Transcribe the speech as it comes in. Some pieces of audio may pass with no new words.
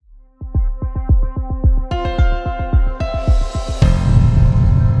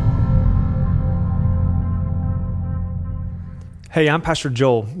Hey, I'm Pastor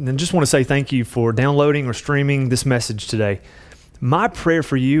Joel, and just want to say thank you for downloading or streaming this message today. My prayer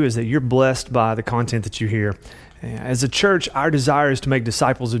for you is that you're blessed by the content that you hear. As a church, our desire is to make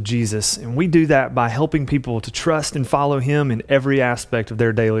disciples of Jesus, and we do that by helping people to trust and follow Him in every aspect of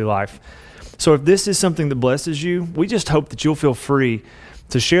their daily life. So if this is something that blesses you, we just hope that you'll feel free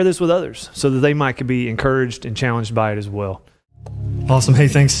to share this with others so that they might be encouraged and challenged by it as well. Awesome. Hey,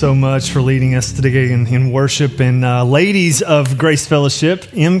 thanks so much for leading us today in worship. And ladies of Grace Fellowship,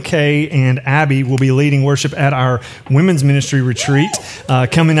 MK and Abby will be leading worship at our women's ministry retreat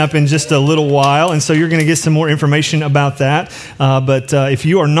coming up in just a little while. And so you're going to get some more information about that. But if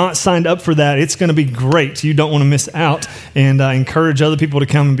you are not signed up for that, it's going to be great. You don't want to miss out, and encourage other people to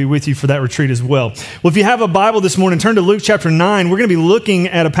come and be with you for that retreat as well. Well, if you have a Bible this morning, turn to Luke chapter 9. We're going to be looking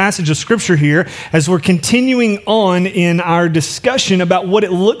at a passage of Scripture here as we're continuing on in our discussion about what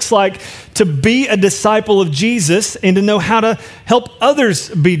it looks like to be a disciple of Jesus and to know how to help others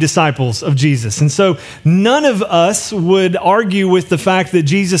be disciples of Jesus. And so none of us would argue with the fact that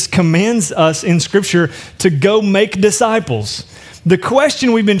Jesus commands us in Scripture to go make disciples. The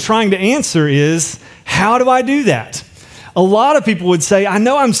question we've been trying to answer is, how do I do that? A lot of people would say, I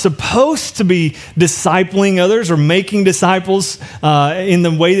know I'm supposed to be discipling others or making disciples in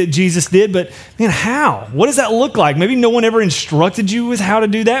the way that Jesus did, but man, how? What does that look like? Maybe no one ever instructed you with how to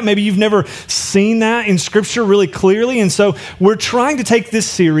do that. Maybe you've never seen that in Scripture really clearly. And so we're trying to take this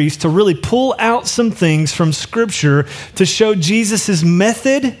series to really pull out some things from Scripture to show Jesus'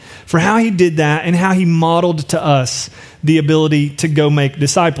 method for how He did that and how He modeled to us the ability to go make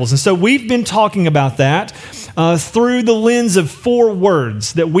disciples. And so we've been talking about that through the lens of 4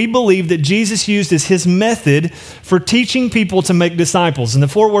 words that we believe that Jesus used as His method for teaching people to make disciples. And the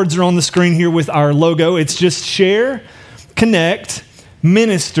 4 words are on the screen here with our logo. It's just share, connect,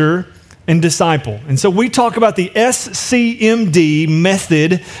 minister, and disciple. And so we talk about the SCMD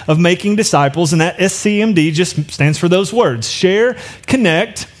method of making disciples, and that SCMD just stands for those words: share,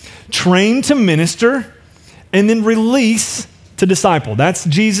 connect, train to minister, and then release to disciple. That's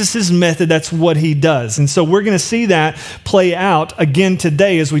Jesus' method. That's what He does. And so we're going to see that play out again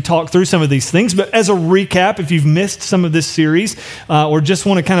today as we talk through some of these things. But as a recap, if you've missed some of this series or just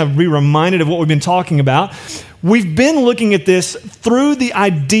want to kind of be reminded of what we've been talking about, we've been looking at this through the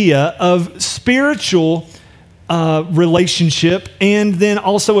idea of spiritual relationship and then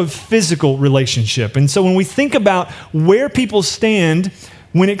also of physical relationship. And so when we think about where people stand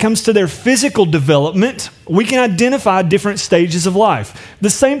when it comes to their physical development, we can identify different stages of life. The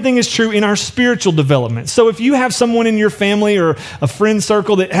same thing is true in our spiritual development. So if you have someone in your family or a friend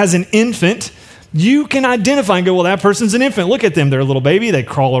circle that has an infant, you can identify and go, well, that person's an infant. Look at them. They're a little baby. They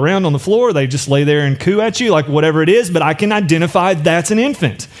crawl around on the floor. They just lay there and coo at you, like whatever it is, but I can identify that's an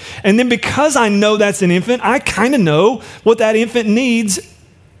infant. And then because I know that's an infant, I kind of know what that infant needs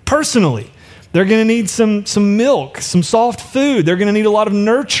personally. They're going to need some milk, some soft food. They're going to need a lot of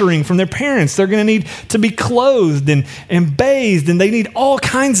nurturing from their parents. They're going to need to be clothed and bathed, and they need all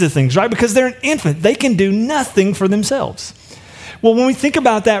kinds of things, right? Because they're an infant. They can do nothing for themselves. Well, when we think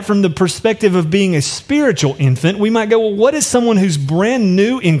about that from the perspective of being a spiritual infant, we might go, well, what does someone who's brand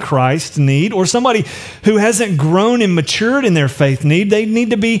new in Christ need, or somebody who hasn't grown and matured in their faith need? They need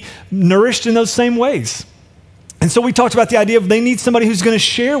to be nourished in those same ways. And so we talked about the idea of they need somebody who's going to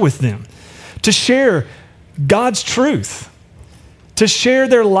share with them, to share God's truth, to share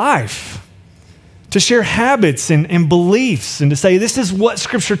their life, to share habits and beliefs, and to say this is what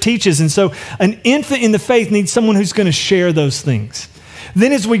Scripture teaches. And so an infant in the faith needs someone who's going to share those things.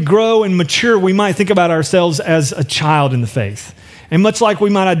 Then as we grow and mature, we might think about ourselves as a child in the faith. And much like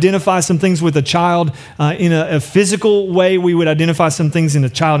we might identify some things with a child in a physical way, we would identify some things in a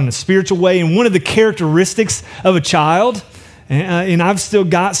child in a spiritual way. And one of the characteristics of a child, and I've still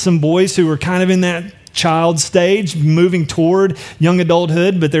got some boys who are kind of in that child stage, moving toward young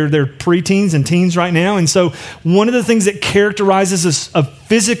adulthood, but they're preteens and teens right now. And so one of the things that characterizes a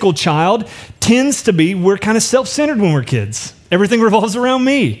physical child tends to be we're kind of self-centered when we're kids. Everything revolves around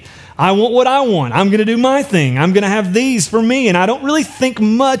me. I want what I want. I'm going to do my thing. I'm going to have these for me. And I don't really think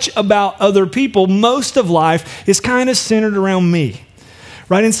much about other people. Most of life is kind of centered around me.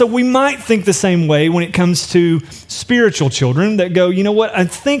 Right? And so we might think the same way when it comes to spiritual children that go, you know what, I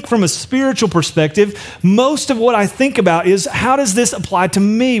think from a spiritual perspective, most of what I think about is how does this apply to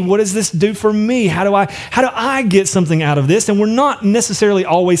me? What does this do for me? How do I get something out of this? And we're not necessarily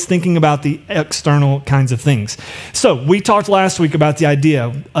always thinking about the external kinds of things. So we talked last week about the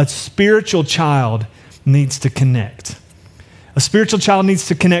idea a spiritual child needs to connect. A spiritual child needs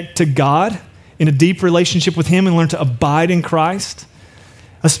to connect to God in a deep relationship with Him and learn to abide in Christ.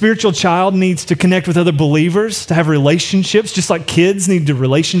 A spiritual child needs to connect with other believers, to have relationships, just like kids need to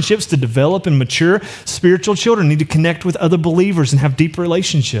relationships to develop and mature. Spiritual children need to connect with other believers and have deep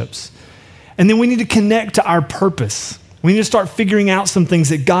relationships. And then we need to connect to our purpose. We need to start figuring out some things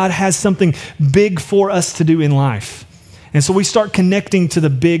that God has something big for us to do in life. And so we start connecting to the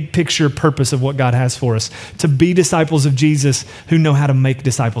big picture purpose of what God has for us, to be disciples of Jesus who know how to make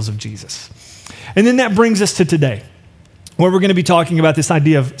disciples of Jesus. And then that brings us to today, where we're going to be talking about this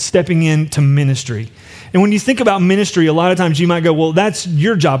idea of stepping into ministry. And when you think about ministry, a lot of times you might go, well, that's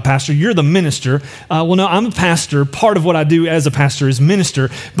your job, pastor. You're the minister. Well, no, I'm a pastor. Part of what I do as a pastor is minister.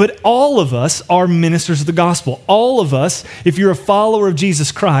 But all of us are ministers of the gospel. All of us, if you're a follower of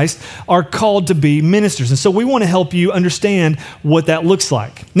Jesus Christ, are called to be ministers. And so we want to help you understand what that looks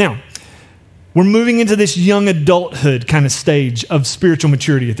like. Now, we're moving into this young adulthood kind of stage of spiritual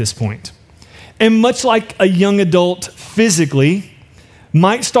maturity at this point. And much like a young adult physically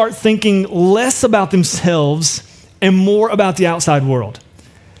might start thinking less about themselves and more about the outside world.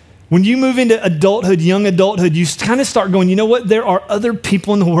 When you move into adulthood, young adulthood, you kind of start going, you know what? There are other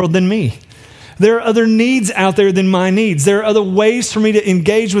people in the world than me. There are other needs out there than my needs. There are other ways for me to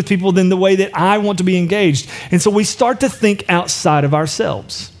engage with people than the way that I want to be engaged. And so we start to think outside of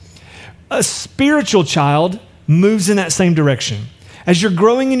ourselves. A spiritual child moves in that same direction. As you're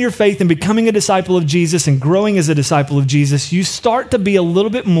growing in your faith and becoming a disciple of Jesus and growing as a disciple of Jesus, you start to be a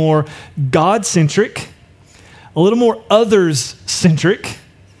little bit more God-centric, a little more others-centric,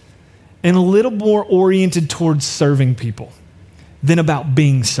 and a little more oriented towards serving people than about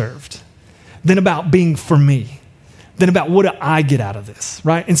being served, than about being for me, than about what do I get out of this,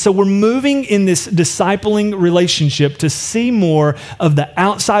 right? And so we're moving in this discipling relationship to see more of the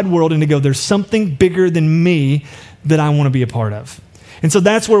outside world and to go, there's something bigger than me that I want to be a part of. And so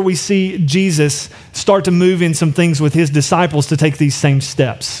that's where we see Jesus start to move in some things with his disciples to take these same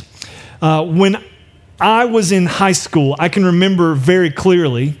steps. When I was in high school, I can remember very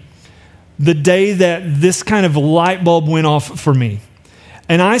clearly the day that this kind of light bulb went off for me.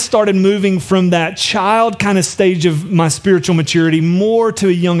 And I started moving from that child kind of stage of my spiritual maturity more to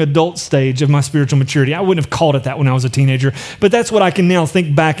a young adult stage of my spiritual maturity. I wouldn't have called it that when I was a teenager, but that's what I can now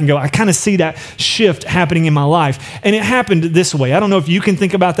think back and go, I kind of see that shift happening in my life. And it happened this way. I don't know if you can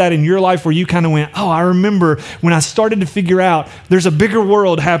think about that in your life where you kind of went, oh, I remember when I started to figure out there's a bigger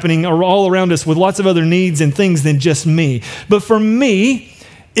world happening all around us with lots of other needs and things than just me. But for me,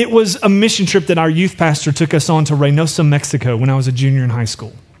 it was a mission trip that our youth pastor took us on to Reynosa, Mexico when I was a junior in high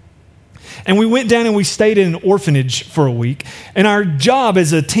school. And we went down and we stayed in an orphanage for a week. And our job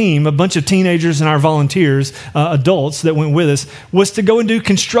as a team, a bunch of teenagers and our volunteers, adults that went with us, was to go and do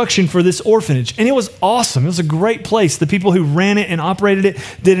construction for this orphanage. And it was awesome. It was a great place. The people who ran it and operated it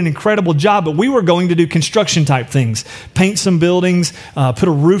did an incredible job. But we were going to do construction type things, paint some buildings, put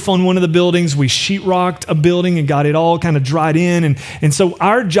a roof on one of the buildings. We sheetrocked a building and got it all kind of dried in. And so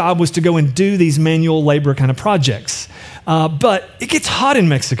our job was to go and do these manual labor kind of projects. But it gets hot in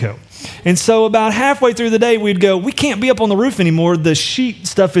Mexico. And so about halfway through the day, we'd go, we can't be up on the roof anymore. The sheet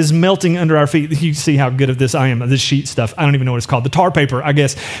stuff is melting under our feet. You see how good of this I am, this sheet stuff. I don't even know what it's called. The tar paper, I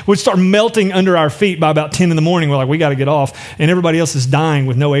guess, would start melting under our feet by about 10 in the morning. We're like, we got to get off. And everybody else is dying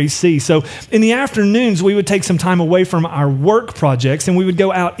with no AC. So in the afternoons, we would take some time away from our work projects and we would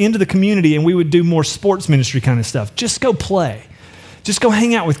go out into the community and we would do more sports ministry kind of stuff. Just go play. Just go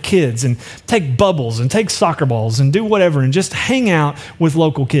hang out with kids and take bubbles and take soccer balls and do whatever and just hang out with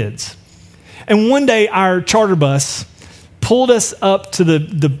local kids. And one day our charter bus pulled us up to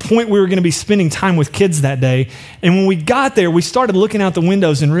the point we were going to be spending time with kids that day. And when we got there, we started looking out the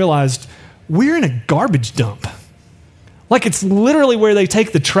windows and realized we're in a garbage dump. Like it's literally where they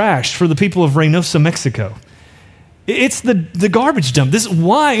take the trash for the people of Reynosa, Mexico. It's the garbage dump.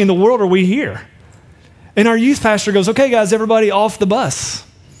 Why in the world are we here? And our youth pastor goes, okay, guys, everybody off the bus.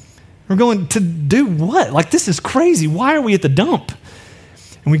 We're going to do what? Like, this is crazy. Why are we at the dump?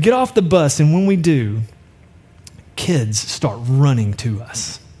 And we get off the bus, and when we do, kids start running to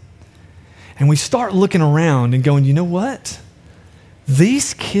us. And we start looking around and going, you know what?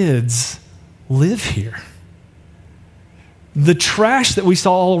 These kids live here. The trash that we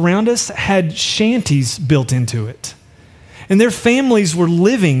saw all around us had shanties built into it. And their families were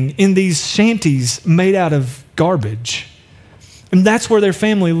living in these shanties made out of garbage. And that's where their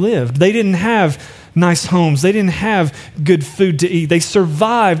family lived. They didn't have nice homes. They didn't have good food to eat. They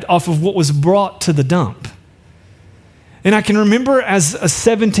survived off of what was brought to the dump. And I can remember as a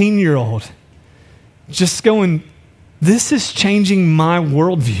 17-year-old just going, this is changing my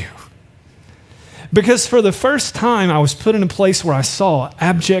worldview. Because for the first time, I was put in a place where I saw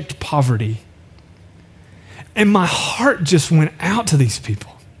abject poverty. And my heart just went out to these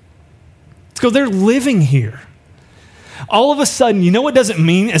people. Let's go. They're living here. All of a sudden, you know what doesn't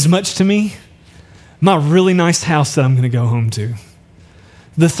mean as much to me? My really nice house that I'm going to go home to.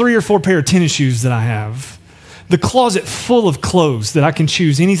 The 3 or 4 pair of tennis shoes that I have. The closet full of clothes that I can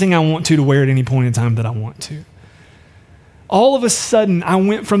choose anything I want to wear at any point in time that I want to. All of a sudden, I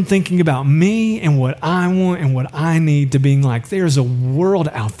went from thinking about me and what I want and what I need to being like, there's a world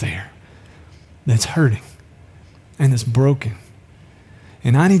out there that's hurting and that's broken.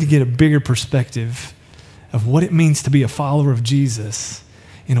 And I need to get a bigger perspective of what it means to be a follower of Jesus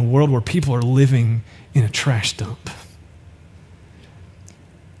in a world where people are living in a trash dump.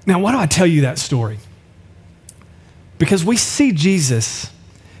 Now, why do I tell you that story? Because we see Jesus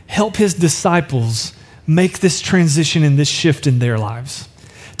help his disciples make this transition and this shift in their lives.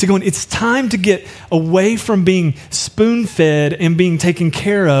 To go, it's time to get away from being spoon-fed and being taken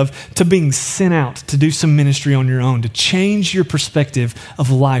care of to being sent out to do some ministry on your own, to change your perspective of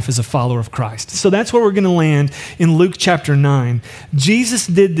life as a follower of Christ. So that's where we're going to land in Luke chapter 9. Jesus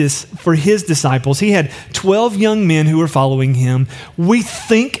did this for his disciples. He had 12 young men who were following him. We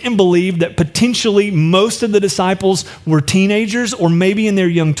think and believe that potentially most of the disciples were teenagers or maybe in their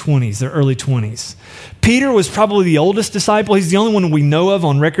young 20s, their early 20s. Peter was probably the oldest disciple. He's the only one we know of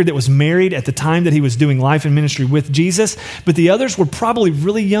on record that was married at the time that he was doing life and ministry with Jesus. But the others were probably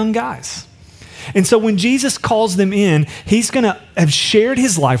really young guys. And so when Jesus calls them in, he's going to have shared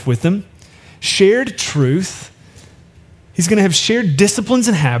his life with them, shared truth. He's going to have shared disciplines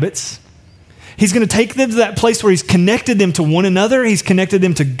and habits. He's going to take them to that place where he's connected them to one another. He's connected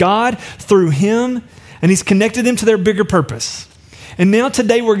them to God through him, and he's connected them to their bigger purpose. And now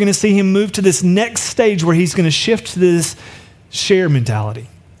today we're going to see him move to this next stage where he's going to shift to this share mentality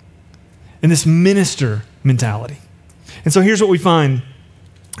and this minister mentality. And so here's what we find.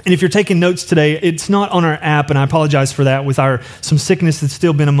 And if you're taking notes today, it's not on our app, and I apologize for that. With some sickness that's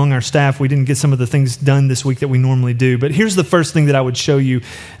still been among our staff, we didn't get some of the things done this week that we normally do. But here's the first thing that I would show you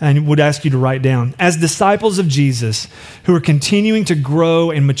and would ask you to write down. As disciples of Jesus who are continuing to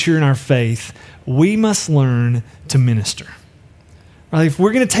grow and mature in our faith, we must learn to minister. Right? If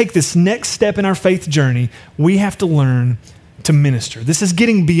we're going to take this next step in our faith journey, we have to learn to minister. This is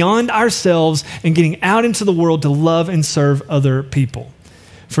getting beyond ourselves and getting out into the world to love and serve other people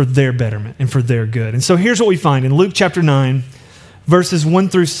for their betterment and for their good. And so here's what we find in Luke chapter 9, verses 1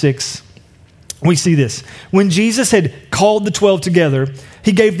 through 6. We see this. When Jesus had called the 12 together,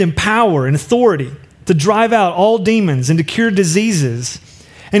 he gave them power and authority to drive out all demons and to cure diseases.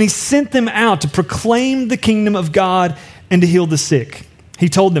 And he sent them out to proclaim the kingdom of God and to heal the sick. He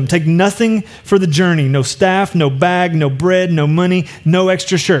told them, take nothing for the journey, no staff, no bag, no bread, no money, no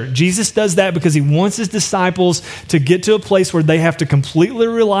extra shirt. Jesus does that because he wants his disciples to get to a place where they have to completely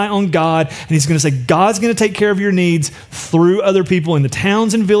rely on God. And he's going to say, God's going to take care of your needs through other people in the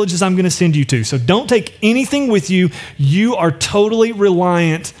towns and villages I'm going to send you to. So don't take anything with you. You are totally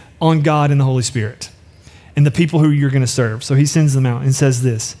reliant on God and the Holy Spirit and the people who you're going to serve. So he sends them out and says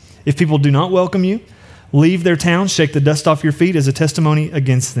this, if people do not welcome you, leave their town, shake the dust off your feet as a testimony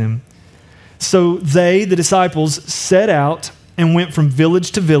against them. So they, the disciples, set out and went from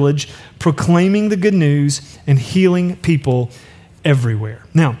village to village, proclaiming the good news and healing people everywhere.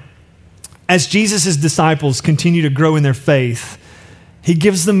 Now, as Jesus' disciples continue to grow in their faith, he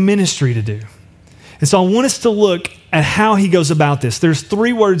gives them ministry to do. And so I want us to look at how he goes about this. There's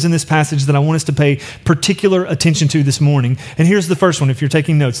 3 words in this passage that I want us to pay particular attention to this morning. And here's the first one, if you're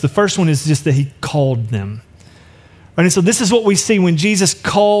taking notes. The first one is just that he called them. Right? And so this is what we see when Jesus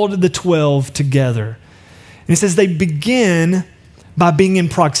called the 12 together. And it says they begin by being in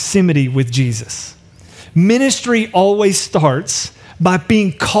proximity with Jesus. Ministry always starts by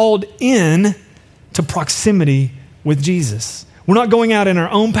being called in to proximity with Jesus. We're not going out in our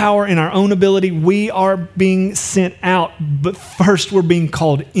own power, in our own ability. We are being sent out, but first we're being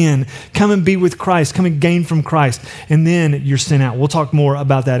called in. Come and be with Christ. Come and gain from Christ. And then you're sent out. We'll talk more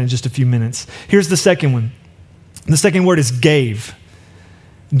about that in just a few minutes. Here's the second one. The second word is gave.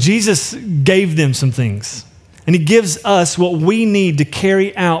 Jesus gave them some things. And he gives us what we need to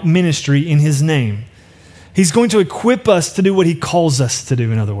carry out ministry in his name. He's going to equip us to do what he calls us to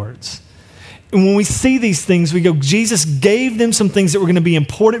do, in other words. And when we see these things, we go, Jesus gave them some things that were going to be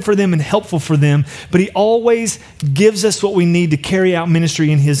important for them and helpful for them, but he always gives us what we need to carry out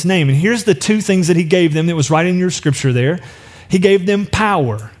ministry in his name. And here's the 2 things that he gave them that was right in your scripture there. He gave them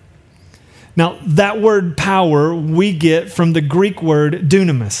power. Now, that word power we get from the Greek word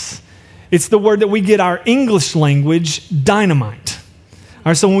dunamis. It's the word that we get our English language, dynamite. All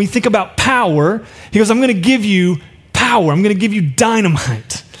right, so when we think about power, he goes, I'm going to give you power. I'm going to give you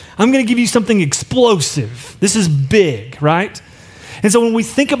dynamite. I'm going to give you something explosive. This is big, right? And so when we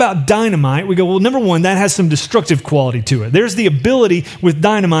think about dynamite, we go, well, number one, that has some destructive quality to it. There's the ability with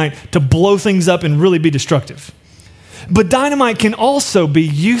dynamite to blow things up and really be destructive. But dynamite can also be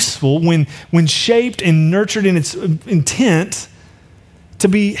useful when shaped and nurtured in its intent to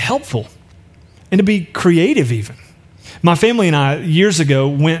be helpful and to be creative even. My family and I, years ago,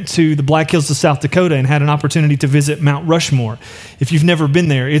 went to the Black Hills of South Dakota and had an opportunity to visit Mount Rushmore. If you've never been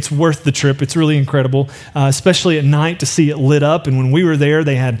there, it's worth the trip. It's really incredible, especially at night to see it lit up. And when we were there,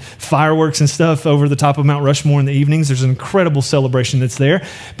 they had fireworks and stuff over the top of Mount Rushmore in the evenings. There's an incredible celebration that's there.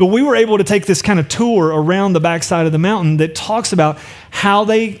 But we were able to take this kind of tour around the backside of the mountain that talks about how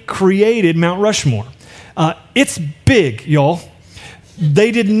they created Mount Rushmore. It's big, y'all.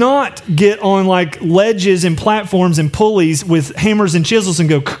 They did not get on like ledges and platforms and pulleys with hammers and chisels and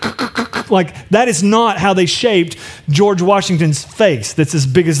go like that is not how they shaped George Washington's face that's as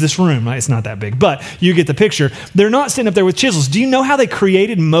big as this room. Right? It's not that big, but you get the picture. They're not sitting up there with chisels. Do you know how they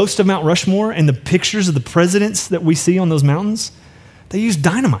created most of Mount Rushmore and the pictures of the presidents that we see on those mountains? They used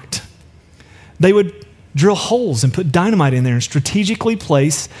dynamite. They would drill holes and put dynamite in there and strategically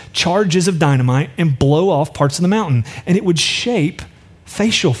place charges of dynamite and blow off parts of the mountain. And it would shape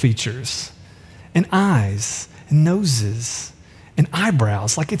facial features and eyes and noses and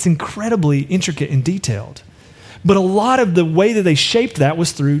eyebrows. Like it's incredibly intricate and detailed. But a lot of the way that they shaped that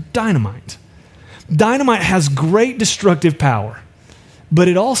was through dynamite. Dynamite has great destructive power, but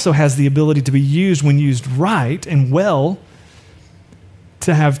it also has the ability to be used when used right and well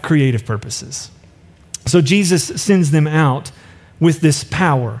to have creative purposes. So Jesus sends them out with this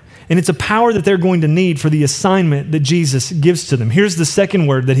power. And it's a power that they're going to need for the assignment that Jesus gives to them. Here's the second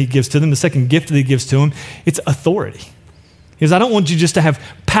word that he gives to them, the second gift that he gives to them. It's authority. He goes, I don't want you just to have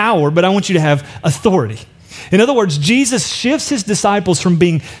power, but I want you to have authority. In other words, Jesus shifts his disciples from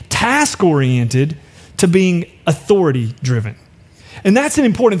being task-oriented to being authority-driven. And that's an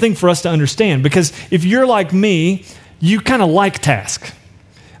important thing for us to understand, because if you're like me, you kind of like task.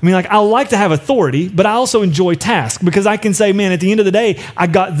 I mean, like, I like to have authority, but I also enjoy task because I can say, man, at the end of the day, I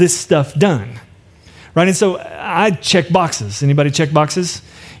got this stuff done, right? And so I check boxes. Anybody check boxes?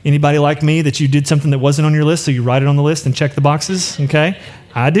 Anybody like me that you did something that wasn't on your list, so you write it on the list and check the boxes, okay?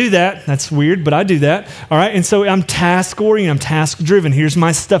 I do that. That's weird, but I do that, all right? And so I'm task-oriented. I'm task-driven. Here's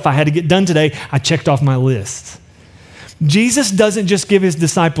my stuff I had to get done today. I checked off my list. Jesus doesn't just give his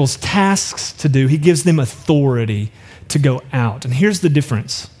disciples tasks to do. He gives them authority to go out. And here's the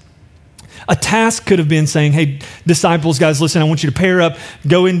difference. A task could have been saying, hey, disciples, guys, listen, I want you to pair up,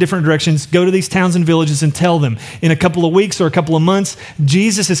 go in different directions, go to these towns and villages and tell them in a couple of weeks or a couple of months,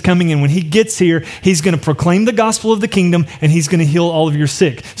 Jesus is coming in. When he gets here, he's going to proclaim the gospel of the kingdom and he's going to heal all of your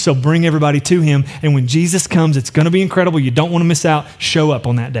sick. So bring everybody to him. And when Jesus comes, it's going to be incredible. You don't want to miss out. Show up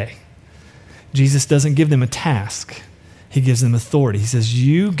on that day. Jesus doesn't give them a task. He gives them authority. He says,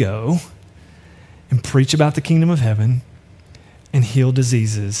 you go and preach about the kingdom of heaven and heal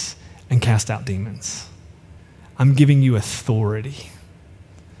diseases and cast out demons. I'm giving you authority.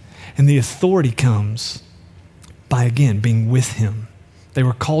 And the authority comes by, again, being with him. They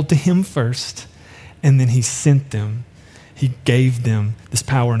were called to him first, and then he sent them. He gave them this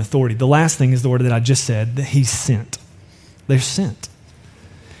power and authority. The last thing is the word that I just said, that he sent. They're sent.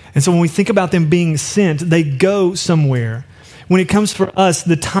 And so when we think about them being sent, they go somewhere. When it comes for us,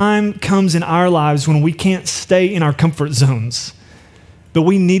 the time comes in our lives when we can't stay in our comfort zones, but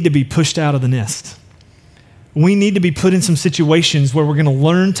we need to be pushed out of the nest. We need to be put in some situations where we're going to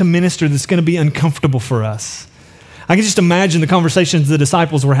learn to minister that's going to be uncomfortable for us. I can just imagine the conversations the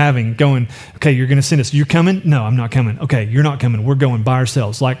disciples were having, going, okay, you're going to send us. You're coming? No, I'm not coming. Okay, you're not coming. We're going by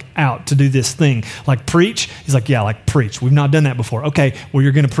ourselves, like out to do this thing. Like preach? He's like, yeah, like preach. We've not done that before. Okay, well,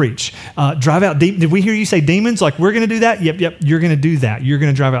 you're going to preach. Drive out demons. Did we hear you say demons? Like, we're going to do that? Yep, you're going to do that. You're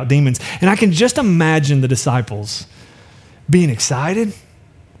going to drive out demons. And I can just imagine the disciples being excited,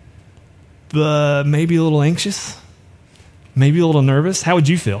 but maybe a little anxious, maybe a little nervous. How would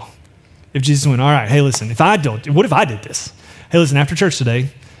you feel if Jesus went, all right, hey, listen, what if I did this? Hey, listen, after church today,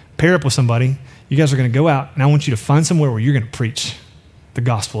 pair up with somebody. You guys are going to go out, and I want you to find somewhere where you're going to preach the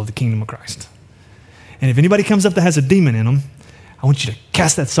gospel of the kingdom of Christ. And if anybody comes up that has a demon in them, I want you to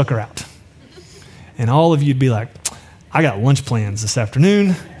cast that sucker out. And all of you'd be like, I got lunch plans this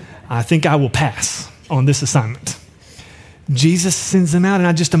afternoon. I think I will pass on this assignment. Jesus sends them out, and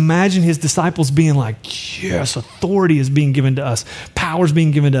I just imagine his disciples being like, yes, authority is being given to us. Power is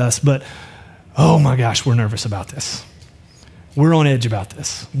being given to us, but oh my gosh, we're nervous about this. We're on edge about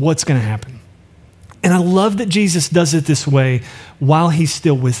this. What's going to happen? And I love that Jesus does it this way while he's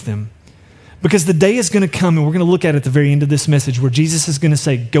still with them. Because the day is going to come, and we're going to look at the very end of this message, where Jesus is going to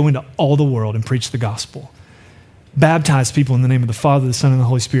say, go into all the world and preach the gospel. Baptize people in the name of the Father, the Son, and the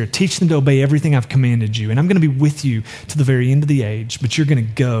Holy Spirit. Teach them to obey everything I've commanded you. And I'm going to be with you to the very end of the age, but you're going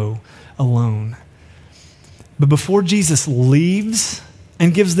to go alone. But before Jesus leaves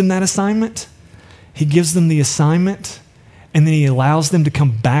and gives them that assignment, he gives them the assignment, and then he allows them to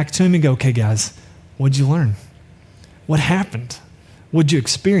come back to him and go, okay, guys, what'd you learn? What happened? What'd you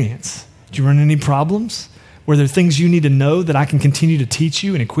experience? Did you run into any problems? Were there things you need to know that I can continue to teach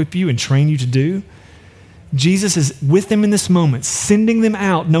you and equip you and train you to do? Jesus is with them in this moment, sending them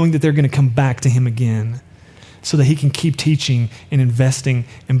out, knowing that they're going to come back to him again so that he can keep teaching and investing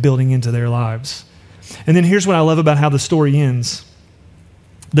and building into their lives. And then here's what I love about how the story ends.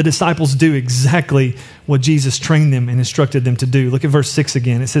 The disciples do exactly what Jesus trained them and instructed them to do. Look at verse 6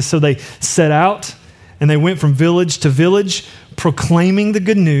 again. It says, so they set out and they went from village to village, proclaiming the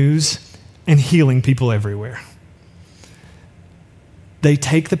good news and healing people everywhere. They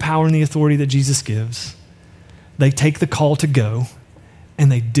take the power and the authority that Jesus gives. They take the call to go,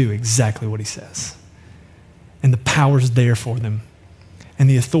 and they do exactly what he says. And the power's there for them, and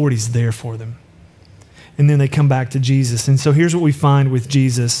the authority's there for them. And then they come back to Jesus. And so here's what we find with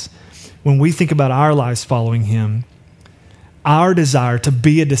Jesus. When we think about our lives following him, our desire to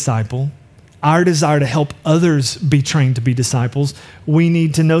be a disciple, our desire to help others be trained to be disciples, we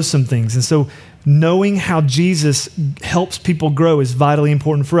need to know some things. And so knowing how Jesus helps people grow is vitally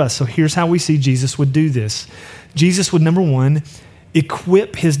important for us. So here's how we see Jesus would do this. Jesus would, number one,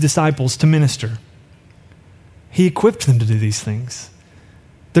 equip his disciples to minister. He equipped them to do these things.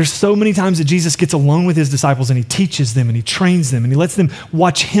 There's so many times that Jesus gets alone with his disciples and he teaches them and he trains them and he lets them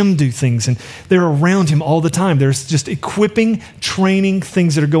watch him do things, and they're around him all the time. There's just equipping, training,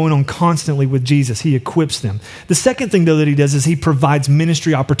 things that are going on constantly with Jesus. He equips them. The second thing, though, that he does is he provides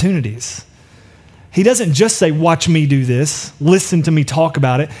ministry opportunities. He doesn't just say, watch me do this, listen to me talk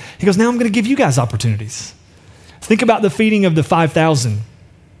about it. He goes, now I'm going to give you guys opportunities. Think about the feeding of the 5,000.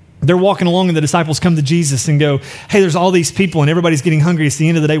 They're walking along and the disciples come to Jesus and go, hey, there's all these people and everybody's getting hungry. It's the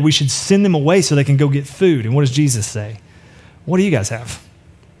end of the day. We should send them away so they can go get food. And what does Jesus say? What do you guys have?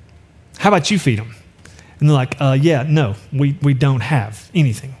 How about you feed them? And they're like, no, we don't have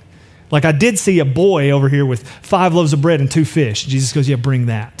anything. Like, I did see a boy over here with 5 loaves of bread and 2 fish. Jesus goes, yeah, bring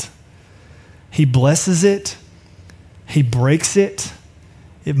that. He blesses it. He breaks it.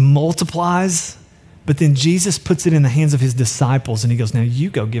 It multiplies. But then Jesus puts it in the hands of his disciples and he goes, now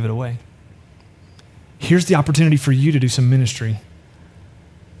you go give it away. Here's the opportunity for you to do some ministry.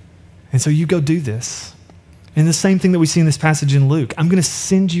 And so you go do this. And the same thing that we see in this passage in Luke. I'm going to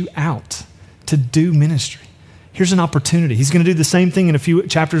send you out to do ministry. Here's an opportunity. He's going to do the same thing in a few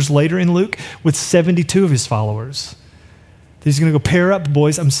chapters later in Luke with 72 of his followers. He's going to go, pair up,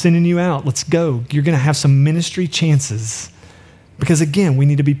 boys. I'm sending you out. Let's go. You're going to have some ministry chances. Because again, we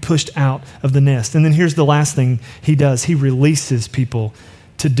need to be pushed out of the nest. And then here's the last thing he does. He releases people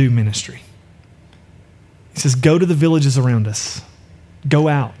to do ministry. He says, go to the villages around us. Go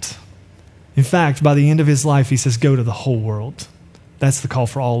out. In fact, by the end of his life, he says, go to the whole world. That's the call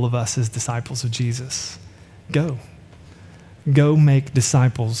for all of us as disciples of Jesus. Go. Go make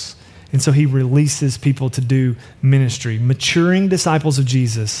disciples. And so he releases people to do ministry. Maturing disciples of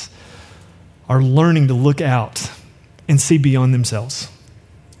Jesus are learning to look out and see beyond themselves.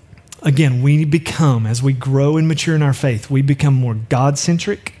 Again, we become, as we grow and mature in our faith, we become more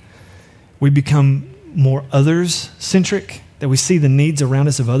God-centric. We become more others-centric, that we see the needs around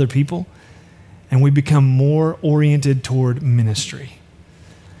us of other people, and we become more oriented toward ministry.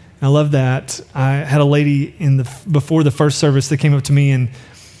 And I love that. I had a lady before the first service that came up to me, and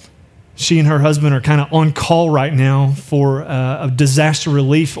she and her husband are kind of on call right now for a disaster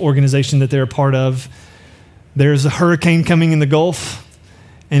relief organization that they're a part of. There's a hurricane coming in the Gulf,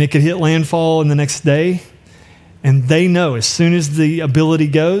 and it could hit landfall in the next day. And they know as soon as the ability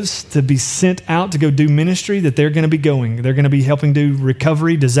goes to be sent out to go do ministry that they're going to be going. They're going to be helping do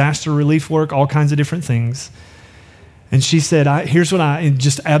recovery, disaster relief work, all kinds of different things. And she said, here's what I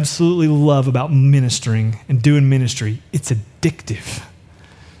just absolutely love about ministering and doing ministry. It's addictive.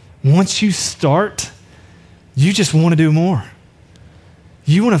 Once you start, you just want to do more.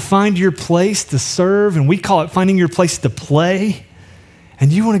 You want to find your place to serve, and we call it finding your place to play.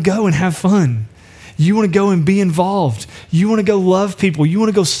 And you want to go and have fun. You want to go and be involved. You want to go love people. You want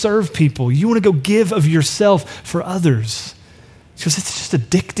to go serve people. You want to go give of yourself for others. Because it's just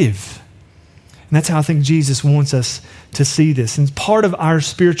addictive. And that's how I think Jesus wants us to see this. And part of our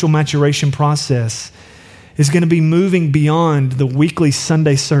spiritual maturation process is going to be moving beyond the weekly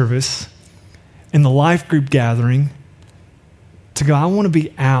Sunday service and the life group gathering to go, I want to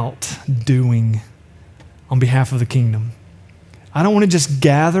be out doing on behalf of the kingdom. I don't want to just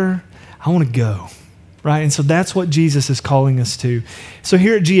gather. I want to go. right? And so that's what Jesus is calling us to. So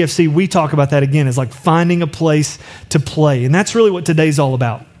here at GFC, we talk about that again as like finding a place to play. And that's really what today's all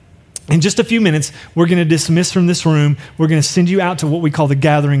about. In just a few minutes, we're going to dismiss from this room. We're going to send you out to what we call the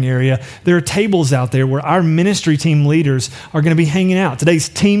gathering area. There are tables out there where our ministry team leaders are going to be hanging out. Today's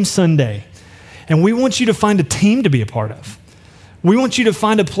Team Sunday. And we want you to find a team to be a part of. We want you to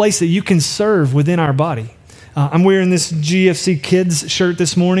find a place that you can serve within our body. I'm wearing this GFC Kids shirt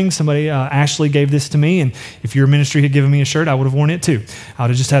this morning. Somebody, Ashley, gave this to me, and if your ministry had given me a shirt, I would have worn it too. I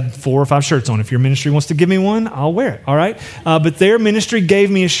would have just had 4 or 5 shirts on. If your ministry wants to give me one, I'll wear it, all right? But their ministry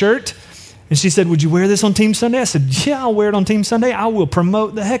gave me a shirt, and she said, would you wear this on Team Sunday? I said, yeah, I'll wear it on Team Sunday. I will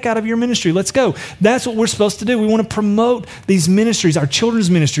promote the heck out of your ministry. Let's go. That's what we're supposed to do. We want to promote these ministries, our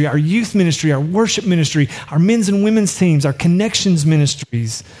children's ministry, our youth ministry, our worship ministry, our men's and women's teams, our connections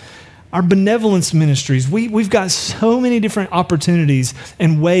ministries, our benevolence ministries. We've got so many different opportunities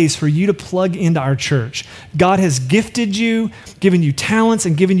and ways for you to plug into our church. God has gifted you, given you talents,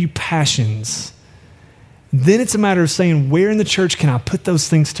 and given you passions. Then it's a matter of saying, where in the church can I put those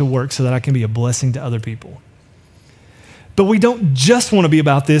things to work so that I can be a blessing to other people? But we don't just want to be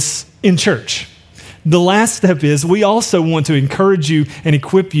about this in church. The last step is we also want to encourage you and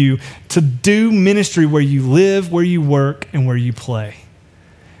equip you to do ministry where you live, where you work, and where you play.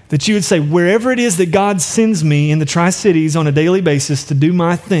 That you would say, wherever it is that God sends me in the Tri-Cities on a daily basis to do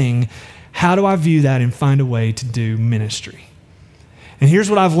my thing, how do I view that and find a way to do ministry? And here's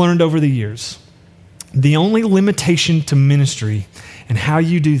what I've learned over the years. The only limitation to ministry and how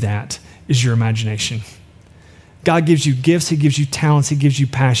you do that is your imagination. God gives you gifts, He gives you talents, He gives you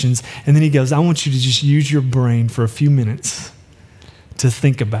passions, and then He goes, I want you to just use your brain for a few minutes to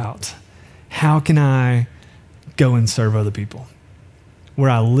think about, how can I go and serve other people? Where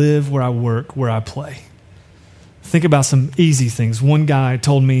I live, where I work, where I play. Think about some easy things. One guy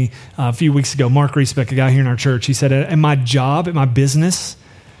told me a few weeks ago, Mark Riesbeck, a guy here in our church, he said, at my job, at my business,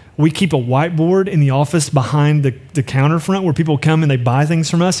 we keep a whiteboard in the office behind the counter front where people come and they buy things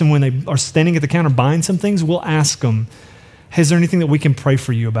from us. And when they are standing at the counter buying some things, we'll ask them, hey, is there anything that we can pray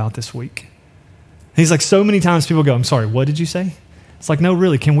for you about this week? And he's like, so many times people go, I'm sorry, what did you say? It's like, no,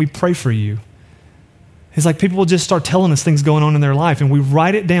 really, can we pray for you? It's like people will just start telling us things going on in their life, and we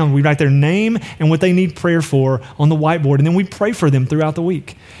write it down. We write their name and what they need prayer for on the whiteboard, and then we pray for them throughout the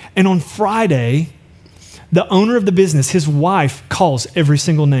week. And on Friday, the owner of the business, his wife, calls every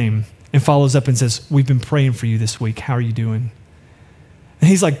single name and follows up and says, we've been praying for you this week. How are you doing? And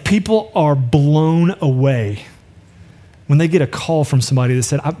he's like, people are blown away when they get a call from somebody that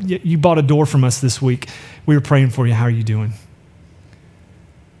said, you bought a door from us this week. We were praying for you. How are you doing?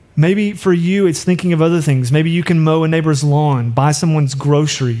 Maybe for you, it's thinking of other things. Maybe you can mow a neighbor's lawn, buy someone's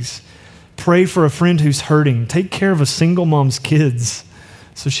groceries, pray for a friend who's hurting, take care of a single mom's kids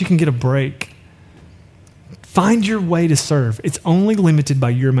so she can get a break. Find your way to serve. It's only limited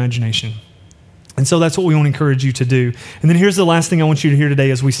by your imagination. And so that's what we want to encourage you to do. And then here's the last thing I want you to hear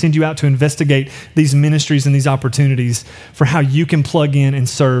today as we send you out to investigate these ministries and these opportunities for how you can plug in and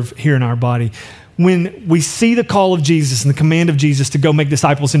serve here in our body. When we see the call of Jesus and the command of Jesus to go make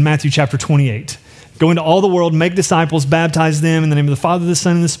disciples in Matthew chapter 28, go into all the world, make disciples, baptize them in the name of the Father, the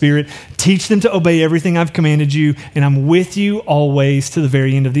Son, and the Spirit, teach them to obey everything I've commanded you, and I'm with you always to the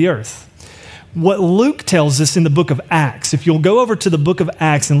very end of the earth. What Luke tells us in the book of Acts, if you'll go over to the book of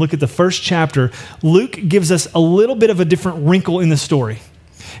Acts and look at the first chapter, Luke gives us a little bit of a different wrinkle in the story.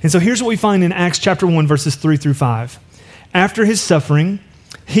 And so here's what we find in Acts chapter 1, verses 3 through 5. After his suffering,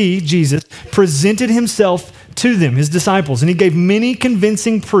 he, Jesus, presented himself to them, his disciples, and he gave many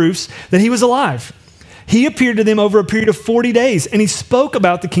convincing proofs that he was alive. He appeared to them over a period of 40 days, and he spoke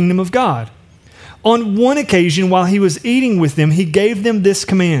about the kingdom of God. On one occasion, while he was eating with them, he gave them this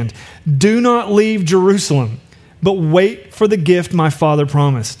command: do not leave Jerusalem, but wait for the gift my Father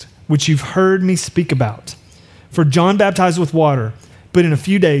promised, which you've heard me speak about. For John baptized with water, but in a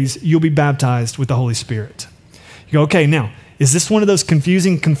few days you'll be baptized with the Holy Spirit. You go, okay, now, is this one of those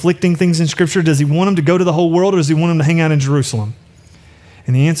confusing, conflicting things in Scripture? Does he want them to go to the whole world, or does he want them to hang out in Jerusalem?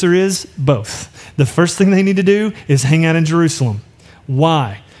 And the answer is both. The first thing they need to do is hang out in Jerusalem.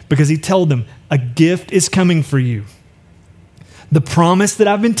 Why? Because he told them, a gift is coming for you. The promise that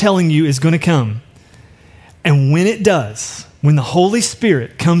I've been telling you is going to come. And when it does, when the Holy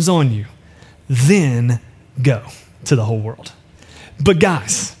Spirit comes on you, then go to the whole world. But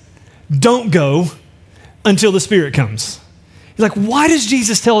guys, don't go until the Spirit comes. You're like, why does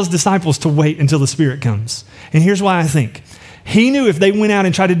Jesus tell his disciples to wait until the Spirit comes? And here's why I think. He knew if they went out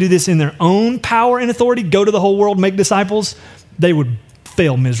and tried to do this in their own power and authority, go to the whole world, make disciples, they would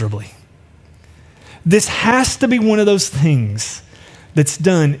fail miserably. This has to be one of those things that's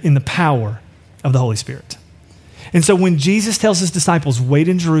done in the power of the Holy Spirit. And so when Jesus tells his disciples, wait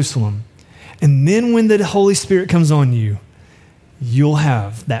in Jerusalem, and then when the Holy Spirit comes on you, you'll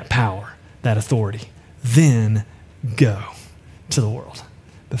have that power, that authority. Then go to the world.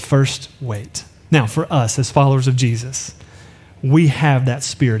 But first, wait. Now, for us as followers of Jesus, we have that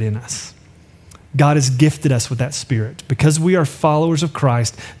Spirit in us. God has gifted us with that Spirit. Because we are followers of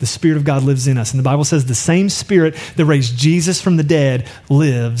Christ, the Spirit of God lives in us. And the Bible says the same Spirit that raised Jesus from the dead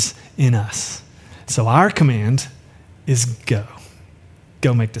lives in us. So our command is go.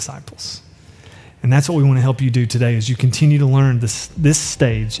 Go make disciples. And that's what we want to help you do today as you continue to learn this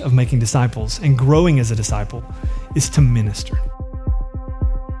stage of making disciples and growing as a disciple is to minister.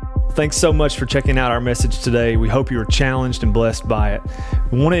 Thanks so much for checking out our message today. We hope you were challenged and blessed by it.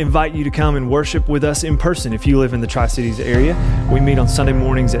 We want to invite you to come and worship with us in person if you live in the Tri-Cities area. We meet on Sunday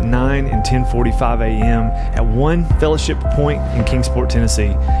mornings at 9 and 10:45 a.m. at One Fellowship Point in Kingsport, Tennessee.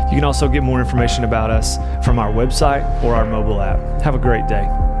 You can also get more information about us from our website or our mobile app. Have a great day.